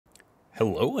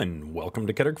Hello and welcome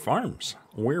to Kettering Farms.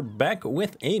 We're back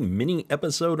with a mini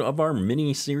episode of our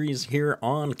mini series here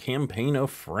on Campaign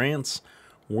of France.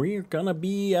 We're gonna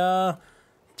be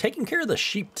taking care of the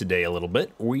sheep today a little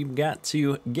bit. We've got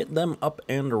to get them up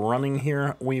and running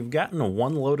here. We've gotten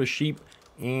one load of sheep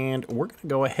and we're gonna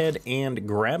go ahead and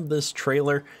grab this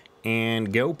trailer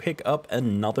and go pick up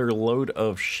another load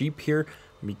of sheep here,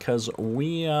 because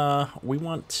we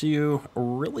want to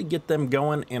really get them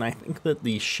going, and I think that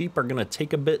the sheep are going to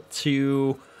take a bit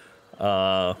to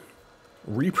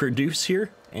reproduce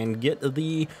here and get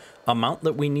the amount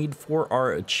that we need for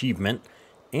our achievement.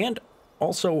 And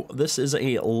also, this is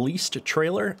a leased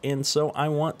trailer, and so I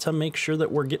want to make sure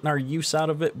that we're getting our use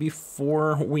out of it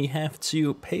before we have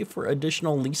to pay for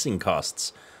additional leasing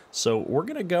costs. So we're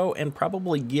going to go and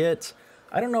probably get,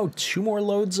 I don't know, 2 more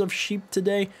loads of sheep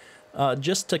today.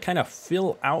 Just to kind of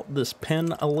fill out this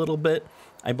pen a little bit.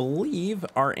 I believe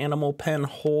our animal pen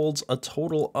holds a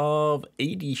total of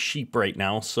 80 sheep right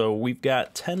now, so we've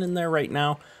got 10 in there right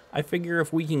now. I figure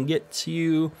if we can get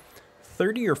to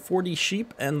 30 or 40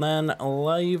 sheep and then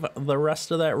leave the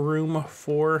rest of that room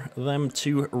for them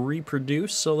to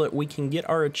reproduce so that we can get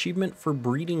our achievement for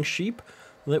breeding sheep,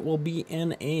 that will be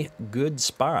in a good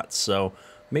spot. So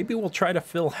maybe we'll try to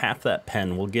fill half that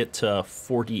pen. We'll get to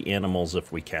 40 animals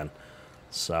if we can.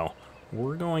 So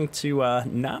we're going to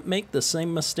not make the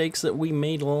same mistakes that we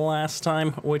made last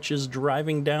time, which is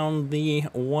driving down the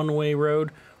one-way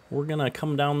road. We're going to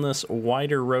come down this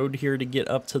wider road here to get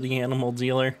up to the animal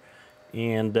dealer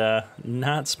and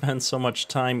not spend so much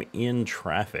time in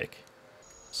traffic.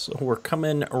 So we're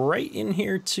coming right in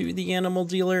here to the animal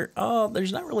dealer. Oh,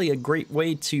 there's not really a great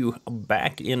way to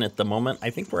back in at the moment. I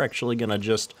think we're actually going to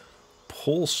just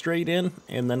pull straight in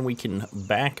and then we can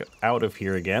back out of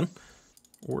here again.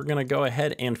 We're going to go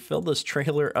ahead and fill this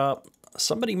trailer up.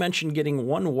 Somebody mentioned getting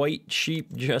 1 white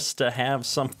sheep just to have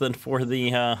something for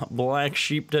the black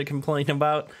sheep to complain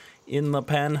about in the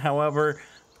pen. However,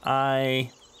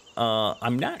 I'm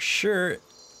not sure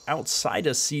outside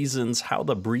of seasons how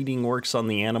the breeding works on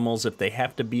the animals, if they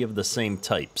have to be of the same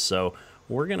type. So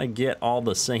we're going to get all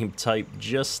the same type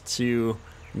just to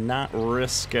not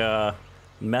risk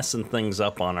messing things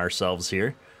up on ourselves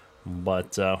here.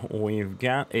 But we've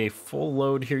got a full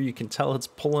load here. You can tell it's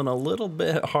pulling a little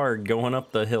bit hard going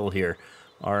up the hill here.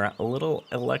 Our little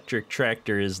electric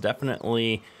tractor is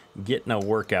definitely getting a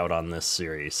workout on this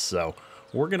series. So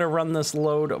we're going to run this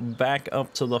load back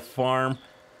up to the farm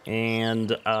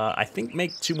and I think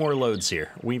make 2 more loads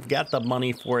here. We've got the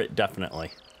money for it, definitely.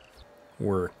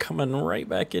 We're coming right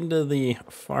back into the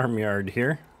farmyard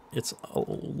here. It's a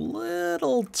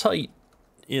little tight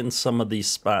in some of these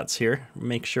spots here.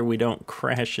 Make sure we don't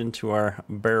crash into our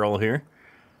barrel here.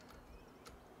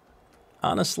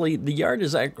 Honestly, the yard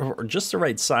is just the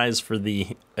right size for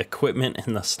the equipment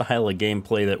and the style of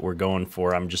gameplay that we're going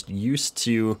for. I'm just used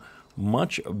to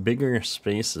much bigger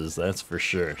spaces, that's for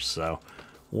sure. So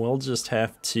we'll just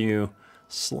have to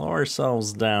slow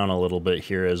ourselves down a little bit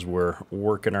here as we're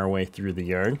working our way through the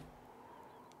yard.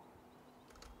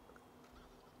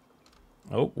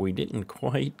 Oh, we didn't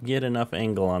quite get enough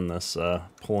angle on this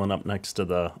pulling up next to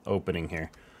the opening here.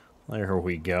 There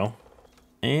we go.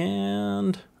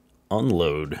 And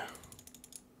unload.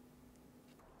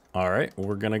 All right,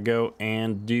 we're going to go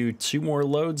and do 2 more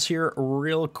loads here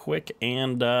real quick,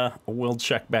 and we'll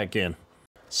check back in.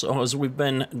 So as we've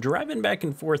been driving back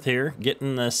and forth here,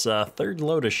 getting this 3rd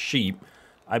load of sheep,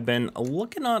 I've been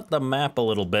looking at the map a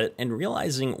little bit and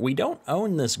realizing we don't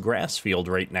own this grass field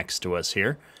right next to us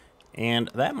here. And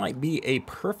that might be a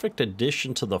perfect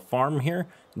addition to the farm here,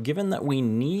 given that we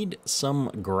need some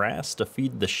grass to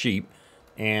feed the sheep.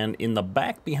 And in the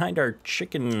back behind our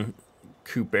chicken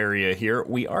coop area here,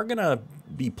 we are going to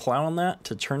be plowing that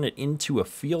to turn it into a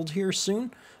field here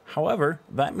soon. However,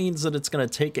 that means that it's going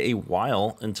to take a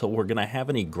while until we're going to have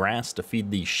any grass to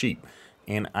feed these sheep.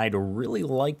 And I'd really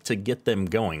like to get them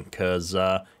going, because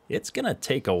it's going to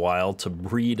take a while to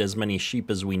breed as many sheep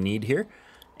as we need here.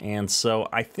 And so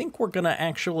I think we're going to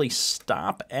actually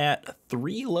stop at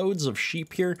 3 loads of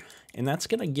sheep here, and that's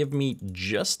going to give me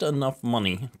just enough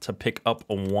money to pick up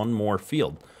 1 more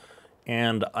field.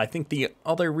 And I think the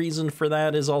other reason for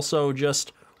that is also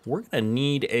just we're going to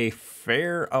need a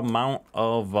fair amount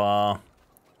of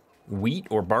wheat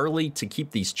or barley to keep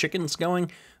these chickens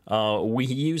going. We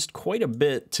used quite a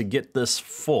bit to get this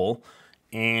full,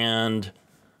 and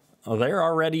they're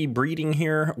already breeding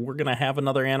here. We're going to have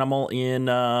another animal in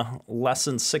less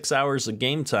than 6 hours of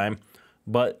game time,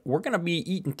 but we're going to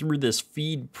be eating through this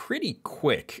feed pretty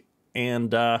quick.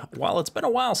 And while it's been a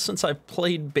while since I've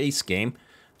played base game,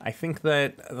 I think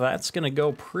that that's going to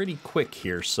go pretty quick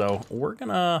here. So we're going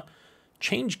to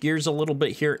change gears a little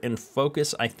bit here and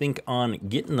focus, I think, on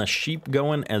getting the sheep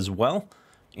going as well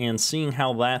and seeing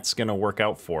how that's going to work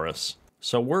out for us.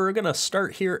 So we're going to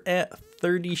start here at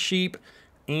 30 sheep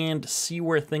and see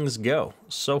where things go.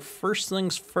 So first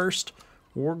things first,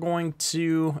 we're going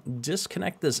to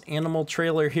disconnect this animal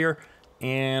trailer here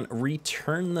and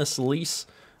return this lease.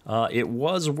 It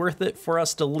was worth it for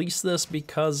us to lease this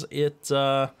because it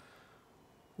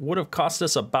would have cost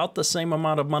us about the same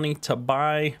amount of money to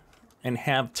buy and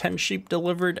have 10 sheep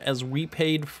delivered as we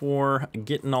paid for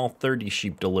getting all 30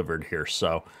 sheep delivered here.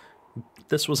 So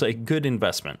this was a good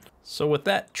investment. So with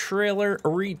that trailer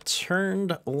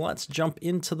returned, let's jump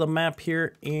into the map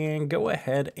here and go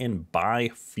ahead and buy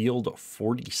field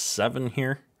 47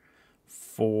 here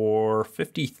for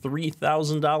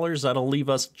 $53,000. That'll leave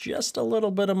us just a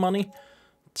little bit of money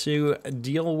to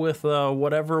deal with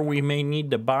whatever we may need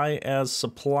to buy as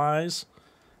supplies.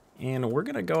 And we're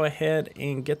gonna go ahead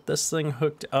and get this thing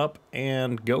hooked up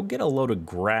and go get a load of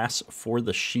grass for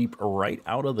the sheep right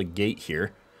out of the gate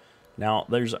here. Now,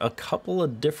 there's a couple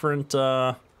of different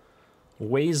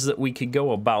ways that we could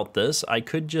go about this. I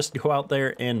could just go out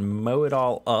there and mow it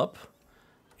all up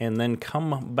and then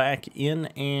come back in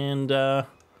and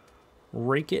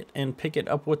rake it and pick it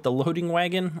up with the loading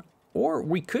wagon. Or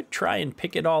we could try and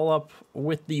pick it all up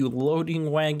with the loading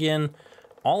wagon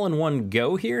all in one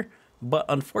go here. But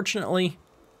unfortunately,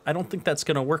 I don't think that's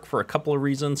going to work for a couple of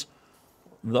reasons.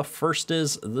 The first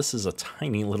is this is a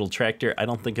tiny little tractor. I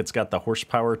don't think it's got the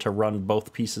horsepower to run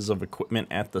both pieces of equipment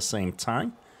at the same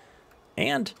time.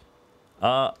 And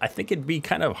I think it'd be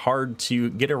kind of hard to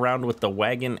get around with the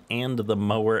wagon and the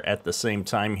mower at the same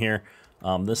time here.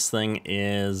 This thing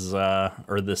is,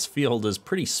 or this field is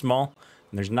pretty small.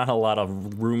 And there's not a lot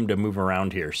of room to move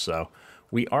around here. So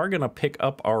we are going to pick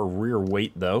up our rear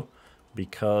weight though,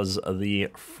 because the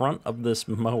front of this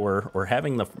mower, or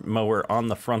having the mower on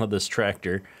the front of this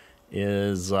tractor,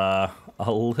 is a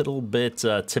little bit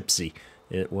tipsy.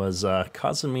 It was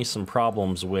causing me some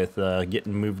problems with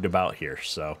getting moved about here.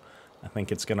 So I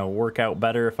think it's going to work out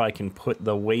better if I can put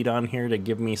the weight on here to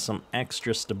give me some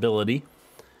extra stability.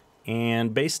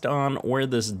 And based on where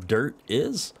this dirt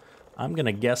is, I'm going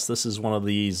to guess this is one of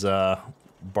these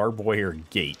barbed wire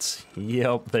gates.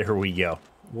 Yep, there we go.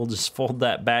 We'll just fold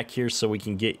that back here so we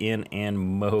can get in and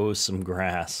mow some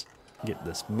grass. Get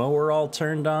this mower all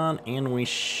turned on and we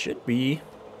should be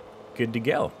good to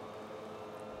go.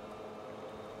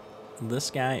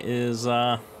 This guy is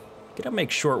gonna make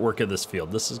short work of this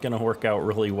field. This is gonna work out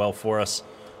really well for us.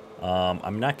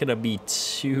 I'm not gonna be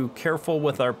too careful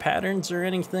with our patterns or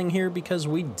anything here because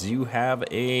we do have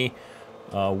a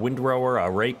windrower, a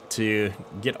rake to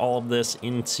get all of this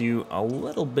into a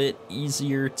little bit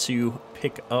easier to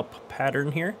pick up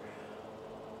pattern here.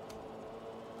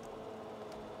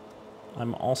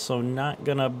 I'm also not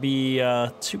gonna be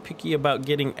too picky about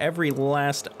getting every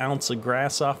last ounce of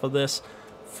grass off of this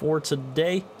for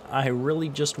today. I really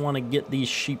just want to get these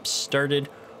sheep started.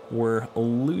 We're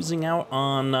losing out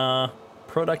on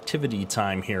productivity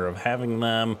time here of having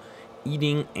them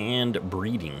eating and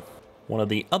breeding. One of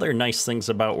the other nice things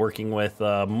about working with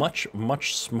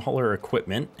much smaller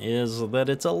equipment is that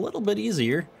it's a little bit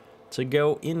easier to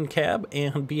go in cab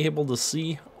and be able to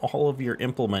see all of your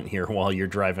implement here while you're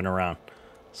driving around.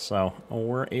 So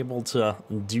we're able to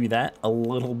do that a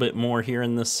little bit more here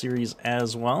in this series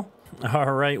as well.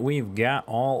 All right, we've got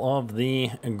all of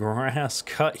the grass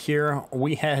cut here.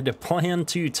 We had planned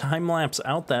to time-lapse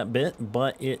out that bit,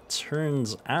 but it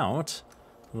turns out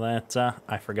that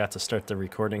I forgot to start the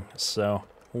recording, so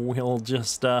we'll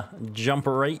just jump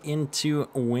right into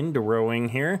windrowing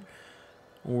here.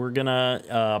 We're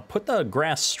gonna put the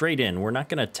grass straight in. We're not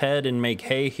gonna ted and make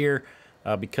hay here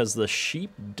because the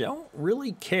sheep don't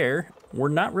really care. We're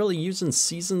not really using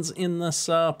seasons in this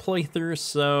playthrough,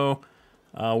 so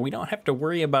we don't have to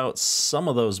worry about some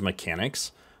of those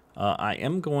mechanics. I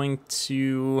am going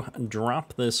to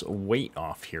drop this weight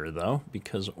off here though,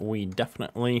 because we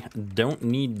definitely don't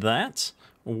need that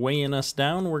weighing us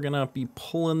down. We're gonna be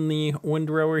pulling the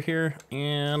windrower here,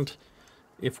 and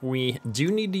if we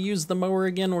do need to use the mower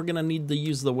again, we're gonna need to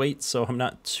use the weight, so I'm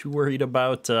not too worried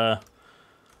about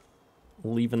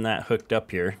leaving that hooked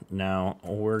up here. Now,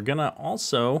 we're gonna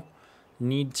also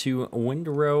need to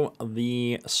windrow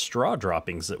the straw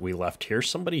droppings that we left here.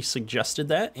 Somebody suggested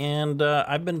that, and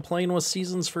I've been playing with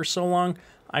seasons for so long,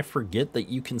 I forget that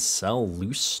you can sell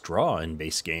loose straw in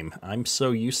base game. I'm so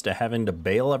used to having to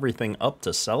bale everything up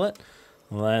to sell it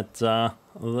that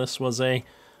this was a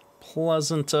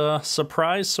pleasant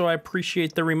surprise, so I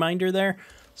appreciate the reminder there.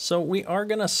 So we are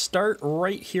going to start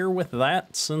right here with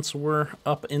that since we're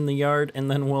up in the yard,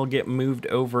 and then we'll get moved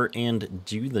over and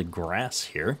do the grass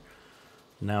here.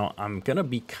 Now, I'm going to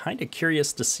be kind of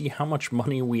curious to see how much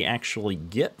money we actually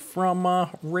get from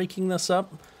raking this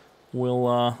up.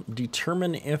 We'll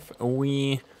determine if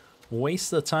we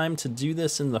waste the time to do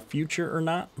this in the future or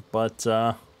not, but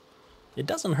it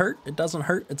doesn't hurt. It doesn't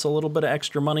hurt. It's a little bit of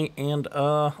extra money, and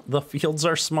the fields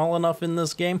are small enough in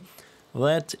this game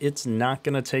that it's not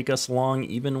going to take us long,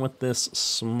 even with this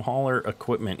smaller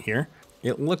equipment here.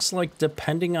 It looks like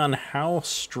depending on how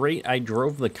straight I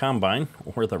drove the combine,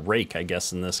 or the rake, I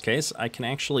guess in this case, I can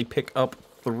actually pick up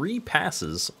 3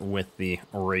 passes with the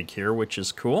rake here, which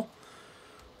is cool.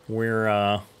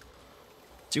 We're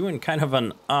doing kind of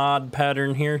an odd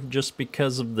pattern here just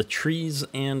because of the trees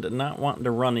and not wanting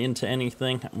to run into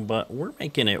anything, but we're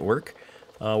making it work.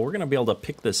 We're going to be able to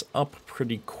pick this up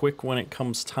pretty quick when it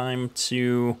comes time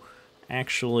to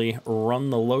actually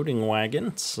run the loading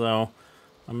wagon, so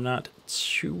I'm not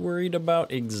too worried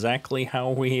about exactly how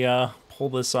we pull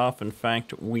this off. In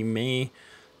fact, we may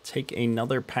take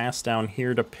another pass down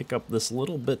here to pick up this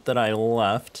little bit that I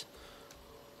left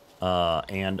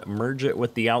and merge it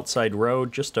with the outside row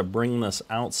just to bring this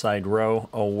outside row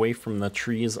away from the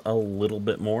trees a little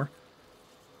bit more.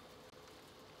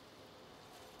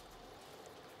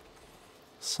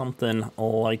 Something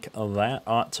like that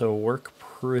ought to work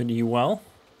pretty well.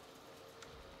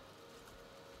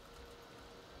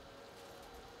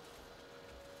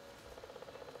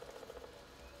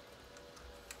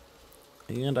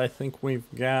 And I think we've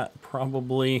got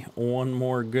probably one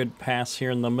more good pass here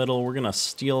in the middle. We're going to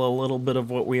steal a little bit of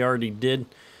what we already did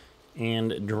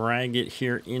and drag it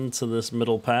here into this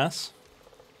middle pass.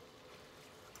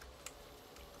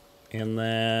 And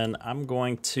then I'm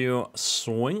going to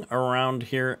swing around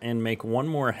here and make one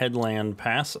more headland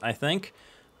pass, I think.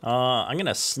 I'm going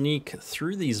to sneak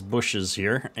through these bushes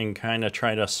here and kind of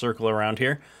try to circle around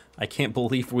here. I can't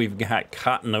believe we've got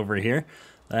cotton over here.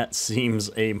 That seems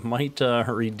a mite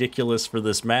ridiculous for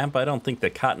this map. I don't think the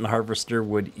cotton harvester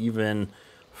would even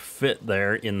fit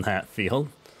there in that field.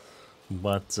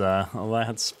 But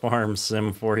that's Farm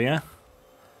Sim for you.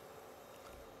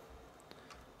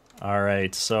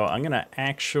 Alright, so I'm going to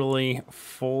actually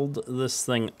fold this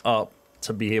thing up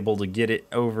to be able to get it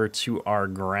over to our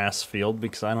grass field,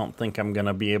 because I don't think I'm going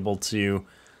to be able to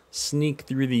sneak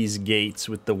through these gates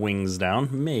with the wings down.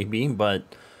 Maybe, but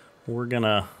we're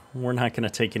not going to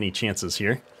take any chances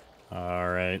here.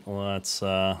 Alright, let's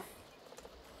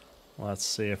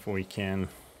see if we can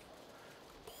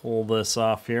pull this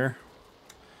off here.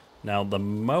 Now the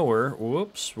mower,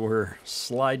 whoops, we're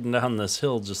sliding down this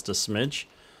hill just a smidge.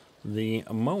 The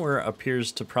mower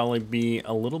appears to probably be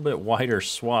a little bit wider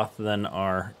swath than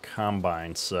our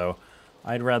combine, so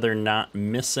I'd rather not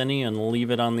miss any and leave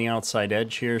it on the outside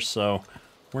edge here, so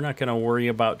we're not going to worry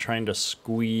about trying to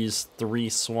squeeze 3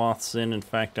 swaths in. In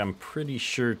fact, I'm pretty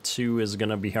sure 2 is going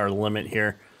to be our limit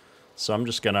here, so I'm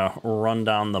just going to run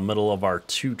down the middle of our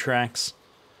 2 tracks.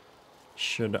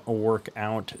 Should work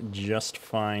out just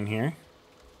fine here.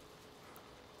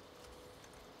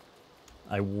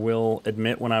 I will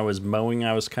admit, when I was mowing,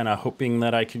 I was kind of hoping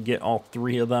that I could get all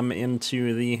 3 of them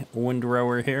into the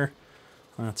windrower here.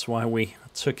 That's why we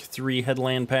took 3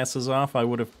 headland passes off. I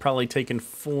would have probably taken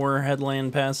 4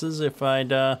 headland passes if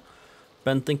I'd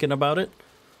been thinking about it.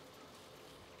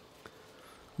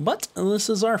 But this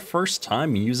is our first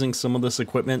time using some of this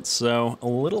equipment, so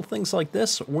little things like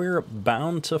this we're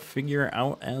bound to figure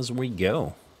out as we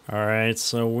go. Alright,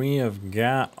 so we have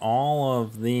got all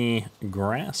of the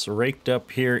grass raked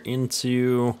up here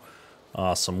into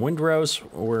some windrows.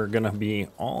 We're going to be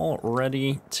all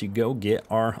ready to go get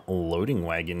our loading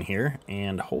wagon here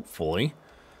and hopefully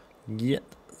get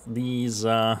these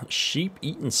sheep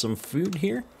eating some food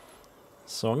here.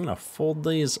 So I'm going to fold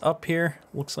these up here.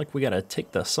 Looks like we got to take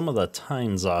some of the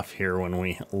tines off here when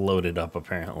we load it up,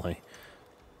 apparently.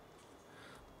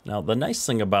 Now, the nice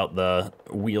thing about the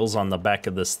wheels on the back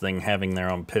of this thing having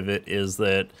their own pivot is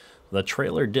that the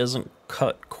trailer doesn't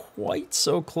cut quite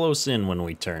so close in when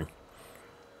we turn.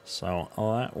 So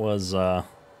that was a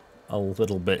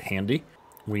little bit handy.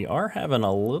 We are having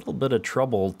a little bit of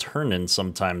trouble turning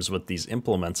sometimes with these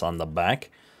implements on the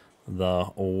back. The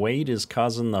weight is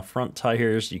causing the front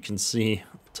tires, you can see,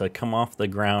 to come off the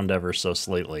ground ever so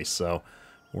slightly. So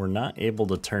we're not able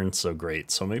to turn so great.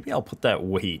 So maybe I'll put that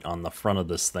weight on the front of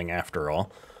this thing after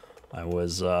all. I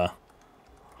was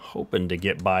hoping to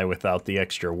get by without the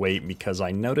extra weight because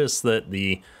I noticed that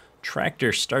the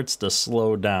tractor starts to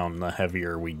slow down the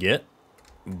heavier we get.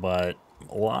 But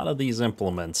a lot of these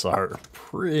implements are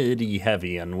pretty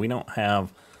heavy and we don't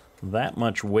have that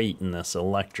much weight in this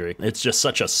electric. It's just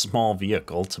such a small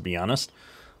vehicle, to be honest,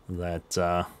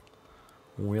 that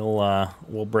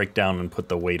we'll break down and put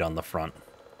the weight on the front.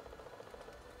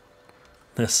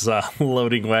 This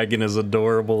loading wagon is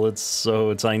adorable. It's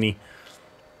so tiny.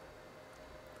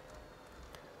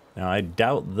 Now, I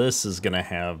doubt this is going to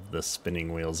have the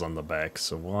spinning wheels on the back,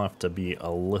 so we'll have to be a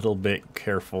little bit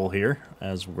careful here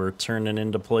as we're turning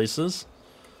into places.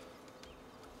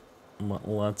 But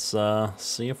let's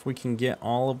see if we can get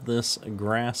all of this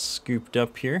grass scooped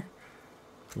up here.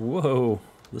 Whoa,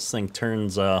 this thing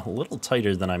turns a little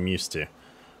tighter than I'm used to.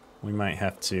 We might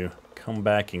have to come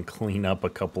back and clean up a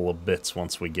couple of bits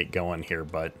once we get going here,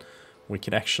 but we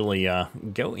could actually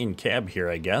go in cab here,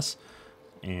 I guess,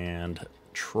 and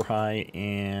try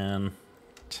and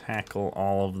tackle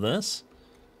all of this.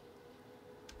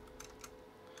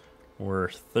 We're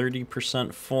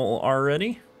 30% full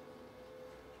already.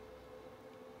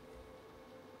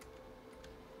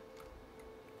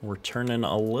 We're turning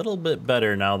a little bit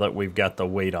better now that we've got the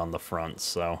weight on the front,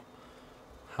 so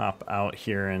hop out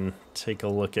here and take a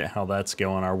look at how that's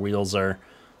going. Our wheels are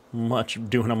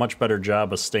doing a much better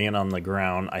job of staying on the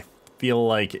ground. I feel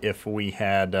like if we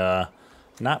had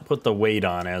not put the weight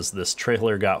on as this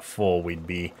trailer got full, we'd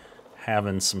be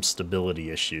having some stability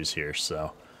issues here,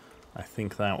 so I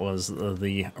think that was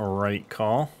the right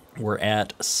call. We're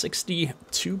at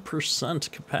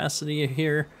 62% capacity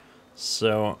here,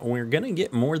 so we're going to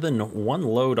get more than one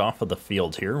load off of the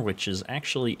field here, which is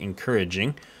actually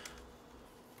encouraging.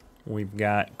 We've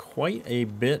got quite a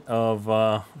bit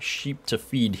of sheep to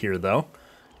feed here, though,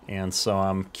 and so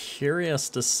I'm curious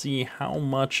to see how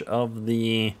much of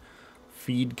the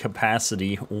feed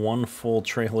capacity one full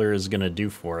trailer is going to do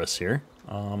for us here.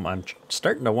 I'm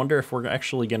starting to wonder if we're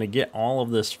actually going to get all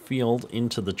of this field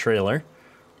into the trailer.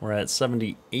 We're at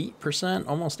 78%,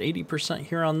 almost 80%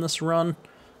 here on this run.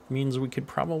 Means we could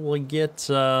probably get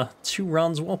 2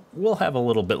 runs. We'll have a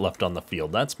little bit left on the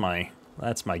field. That's my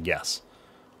guess.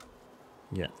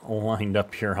 Get lined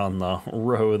up here on the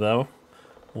row, though,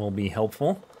 will be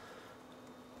helpful.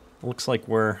 Looks like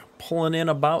we're pulling in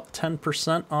about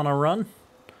 10% on a run.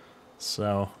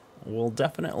 So we'll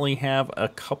definitely have a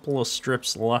couple of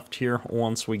strips left here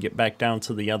once we get back down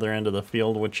to the other end of the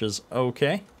field, which is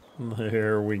okay.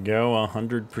 There we go,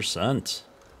 100%.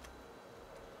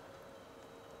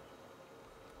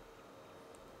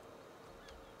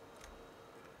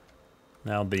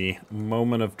 Now the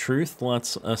moment of truth.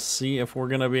 Let's see if we're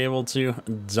going to be able to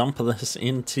dump this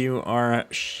into our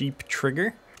sheep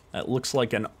trigger. That looks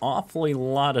like an awfully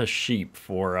lot of sheep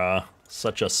for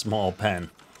such a small pen.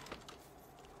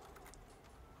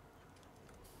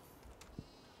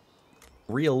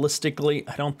 Realistically,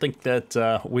 I don't think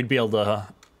that we'd be able to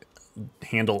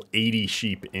handle 80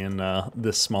 sheep in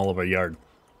this small of a yard.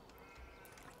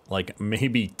 Like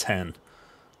maybe 10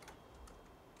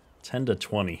 to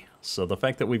 20. So the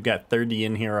fact that we've got 30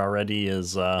 in here already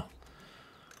is a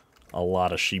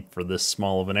lot of sheep for this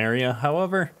small of an area.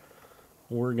 However,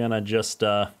 we're gonna just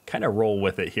kind of roll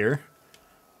with it here.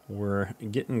 We're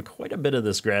getting quite a bit of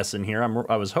this grass in here.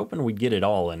 I was hoping we'd get it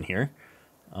all in here.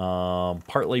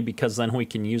 Partly because then we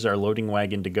can use our loading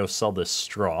wagon to go sell this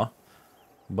straw.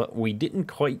 But we didn't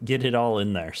quite get it all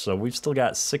in there. So we've still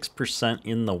got 6%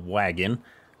 in the wagon,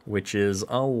 which is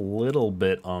a little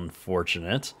bit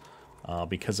unfortunate.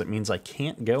 Because it means I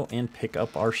can't go and pick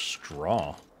up our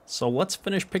straw. So let's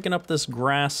finish picking up this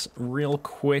grass real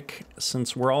quick.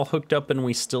 Since we're all hooked up and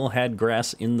we still had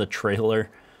grass in the trailer,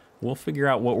 we'll figure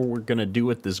out what we're going to do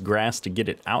with this grass to get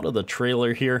it out of the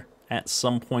trailer here at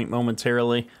some point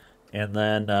momentarily. And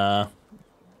then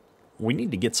we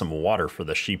need to get some water for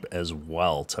the sheep as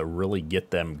well to really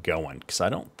get them going. Because I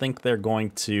don't think they're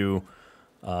going to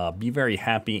be very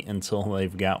happy until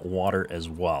they've got water as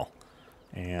well.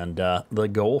 And the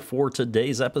goal for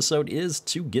today's episode is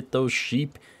to get those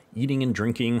sheep eating and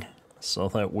drinking so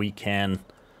that we can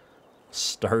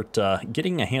start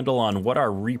getting a handle on what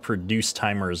our reproduce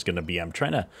timer is going to be. I'm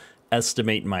trying to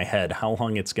estimate in my head how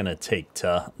long it's going to take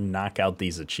to knock out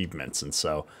these achievements. And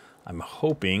so I'm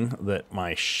hoping that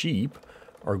my sheep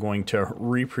are going to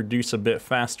reproduce a bit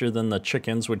faster than the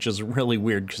chickens, which is really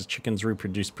weird because chickens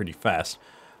reproduce pretty fast.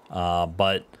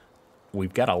 But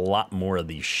we've got a lot more of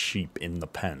these sheep in the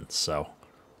pen, so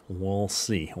we'll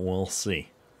see.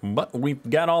 But we've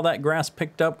got all that grass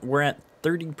picked up. We're at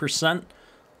 30%,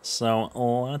 so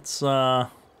let's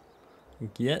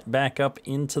get back up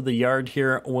into the yard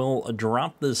here. We'll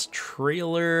drop this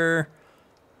trailer.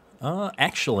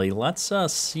 Actually, let's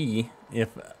see if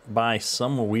by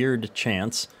some weird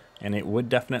chance, and it would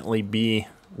definitely be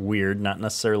weird, not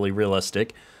necessarily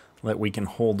realistic, that we can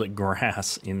hold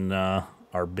grass in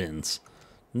our bins.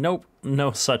 Nope,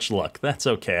 no such luck. That's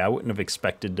okay. I wouldn't have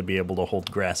expected to be able to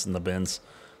hold grass in the bins.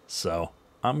 So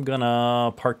I'm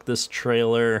gonna park this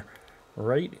trailer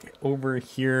right over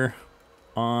here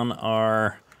on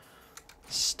our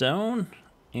stone,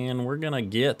 and we're gonna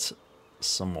get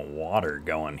some water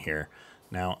going here.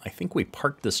 Now, I think we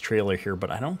parked this trailer here,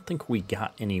 but I don't think we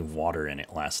got any water in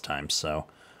it last time, so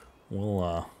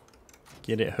we'll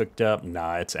get it hooked up.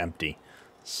 Nah, it's empty.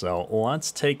 So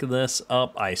let's take this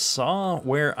up. I saw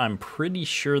where I'm pretty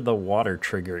sure the water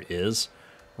trigger is,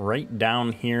 right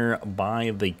down here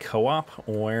by the co-op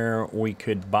where we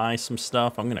could buy some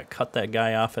stuff. I'm gonna cut that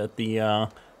guy off at the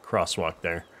crosswalk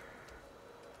there.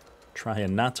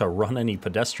 Trying not to run any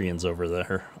pedestrians over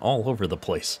there, all over the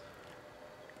place.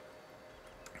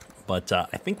 But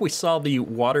I think we saw the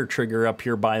water trigger up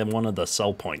here by one of the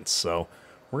sell points, so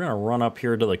we're gonna run up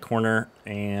here to the corner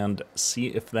and see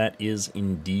if that is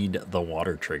indeed the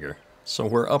water trigger. So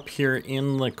we're up here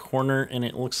in the corner, and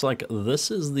it looks like this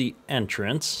is the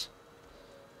entrance.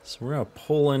 So we're gonna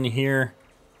pull in here.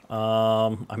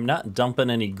 I'm not dumping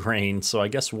any grain, so I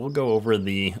guess we'll go over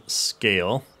the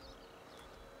scale.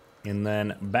 And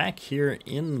then back here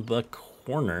in the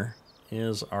corner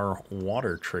is our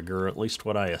water trigger, or at least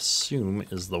what I assume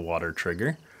is the water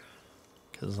trigger,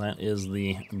 because that is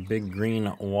the big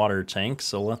green water tank.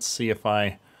 So let's see if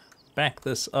I back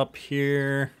this up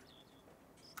here.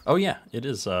 Oh yeah, it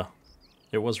is,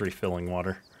 it was refilling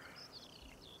water.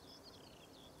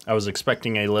 I was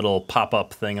expecting a little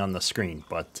pop-up thing on the screen,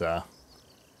 but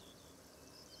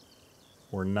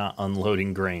we're not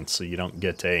unloading grain, so you don't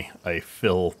get a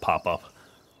fill pop-up.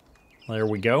 There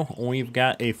we go. We've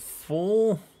got a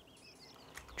full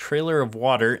trailer of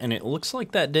water, and it looks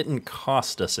like that didn't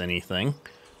cost us anything,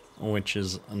 which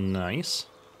is nice.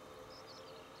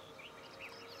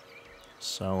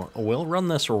 So we'll run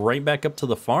this right back up to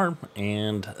the farm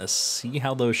and see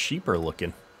how those sheep are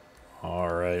looking.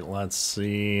 All right, let's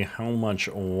see how much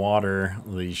water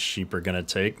these sheep are gonna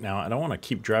take. Now, I don't want to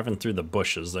keep driving through the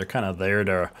bushes. They're kind of there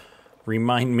to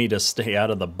remind me to stay out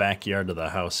of the backyard of the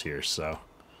house here, so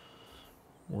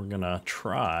we're gonna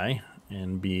try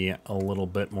and be a little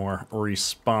bit more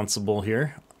responsible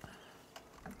here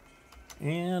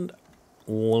and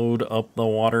load up the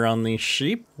water on these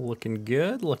sheep. Looking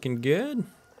good, looking good.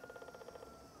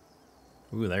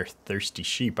 Ooh, they're thirsty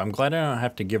sheep. I'm glad I don't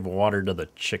have to give water to the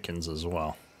chickens as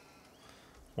well.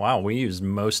 Wow, we used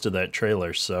most of that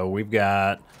trailer, so we've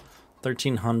got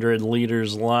 1,300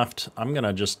 liters left. I'm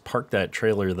gonna just park that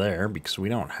trailer there because we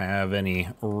don't have any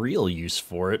real use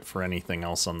for it for anything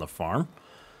else on the farm.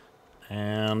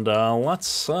 And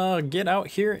let's get out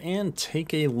here and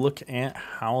take a look at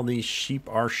how these sheep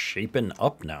are shaping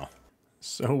up now.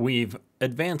 So we've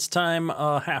advanced time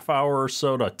a half hour or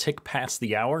so to tick past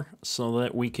the hour so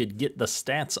that we could get the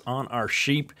stats on our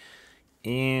sheep.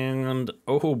 And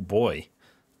oh boy,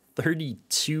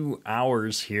 32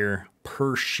 hours here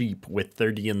per sheep with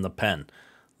 30 in the pen.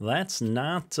 That's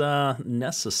not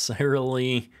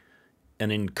necessarily an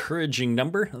encouraging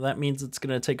number. That means it's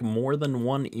going to take more than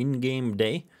one in-game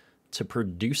day to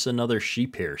produce another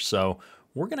sheep here. So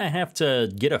we're going to have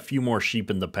to get a few more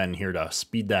sheep in the pen here to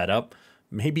speed that up.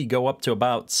 Maybe go up to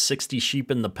about 60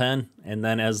 sheep in the pen, and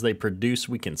then as they produce,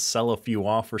 we can sell a few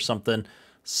off or something.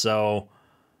 So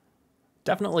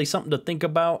definitely something to think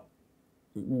about.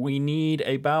 We need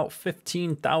about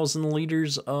 15,000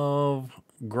 liters of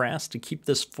grass to keep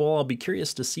this full. I'll be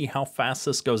curious to see how fast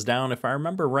this goes down. If I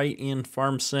remember right in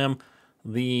Farm Sim,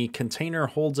 the container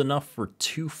holds enough for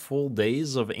 2 full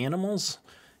days of animals.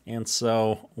 And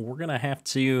so we're going to have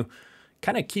to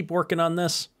kind of keep working on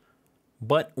this.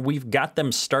 But we've got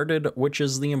them started, which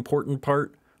is the important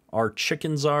part. Our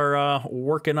chickens are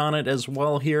working on it as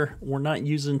well here. We're not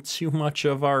using too much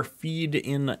of our feed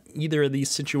in either of these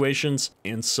situations.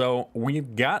 And so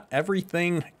we've got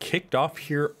everything kicked off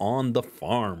here on the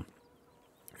farm.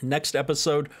 Next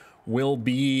episode, we'll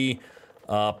be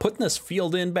putting this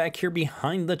field in back here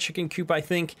behind the chicken coop, I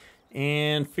think,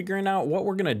 and figuring out what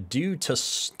we're going to do to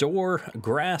store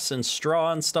grass and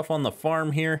straw and stuff on the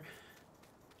farm here.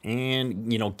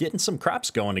 And, you know, getting some crops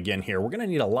going again here. We're going to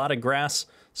need a lot of grass,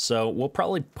 so we'll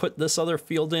probably put this other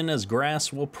field in as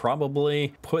grass. We'll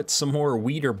probably put some more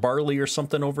wheat or barley or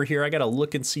something over here. I got to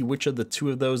look and see which of the two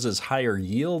of those is higher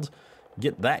yield.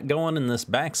 Get that going in this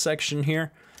back section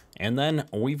here. And then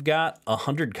we've got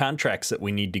 100 contracts that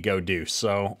we need to go do.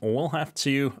 So we'll have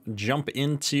to jump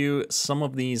into some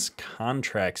of these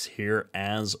contracts here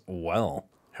as well.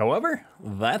 However,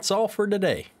 that's all for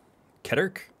today.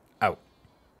 Keterk out.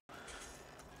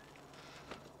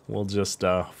 We'll just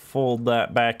fold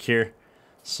that back here.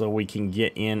 so we can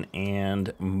get in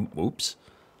and, oops.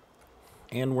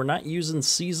 And we're not using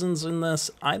seasons in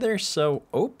this either, so,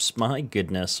 oops, my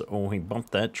goodness. Oh, we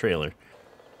bumped that trailer.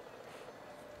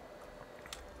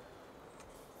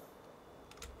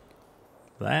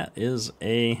 That is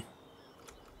a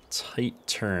tight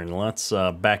turn. Let's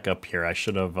back up here. I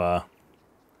should have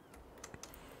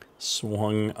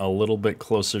swung a little bit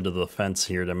closer to the fence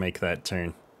here to make that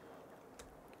turn.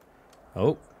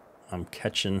 Oh, I'm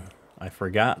catching. I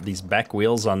forgot these back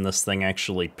wheels on this thing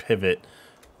actually pivot,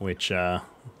 which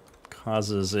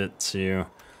causes it to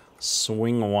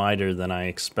swing wider than I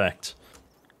expect.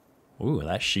 Ooh,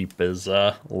 that sheep is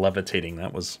levitating.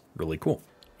 That was really cool.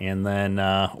 And then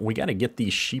we got to get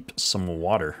these sheep some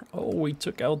water. Oh, we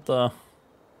took out the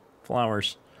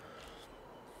flowers.